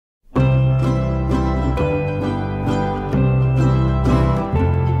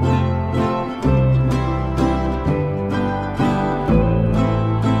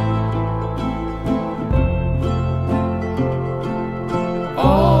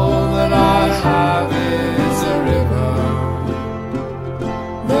have is a river.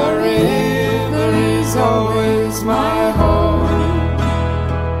 The river is always my home.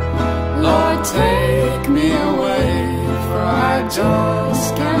 Lord, take me away, for I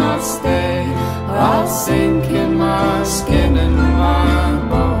just cannot stay, or I'll sink in my skin and my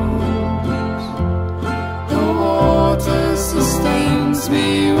bones. The water sustains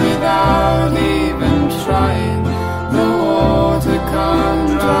me without even trying. The water can't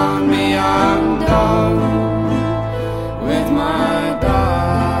drown me, I'm done with my dying.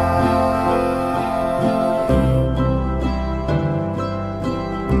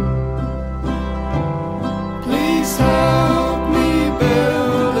 Please help me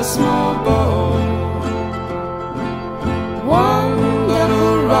build a small boat, one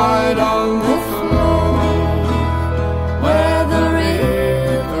that'll ride on the flow, where the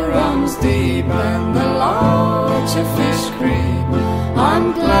river runs deep and the larger fish creep. I'm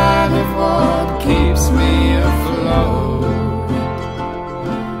glad of what keeps me afloat.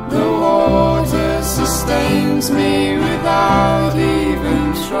 The water sustains me without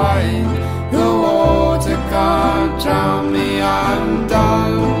even trying. The water can't drown me, I'm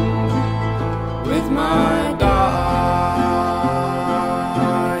done with my dying.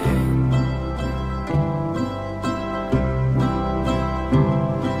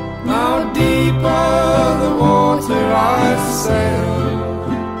 Now deeper the water I sail,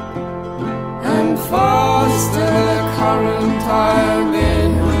 and faster the current I'm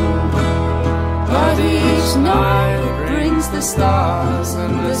in. But each night brings the stars,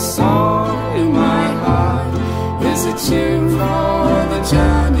 and the song in my heart is a tune for the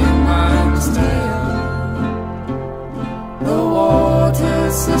journeyman's tale. The water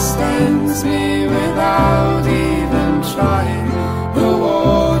sustains me without even trying. The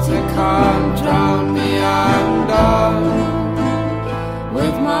water can't drown me, I'm done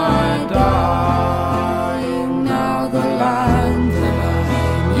with my dying. Now the land that I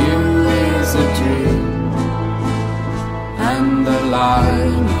knew is a dream, and the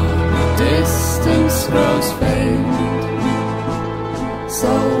line in the distance grows faint.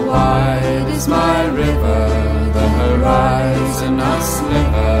 So wide is my river, the horizon a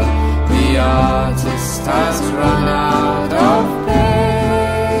sliver. The artist has run out of pen,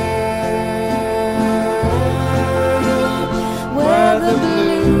 where the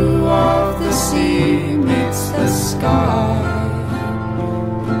blue of the sea meets the sky,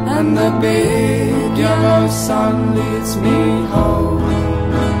 and the big yellow sun leads me home.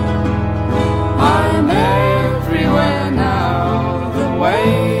 I'm everywhere now, the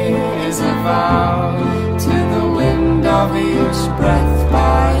way is a vow to the wind of each breath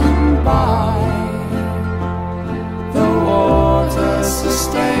by and by. The water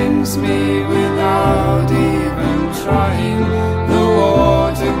sustains me without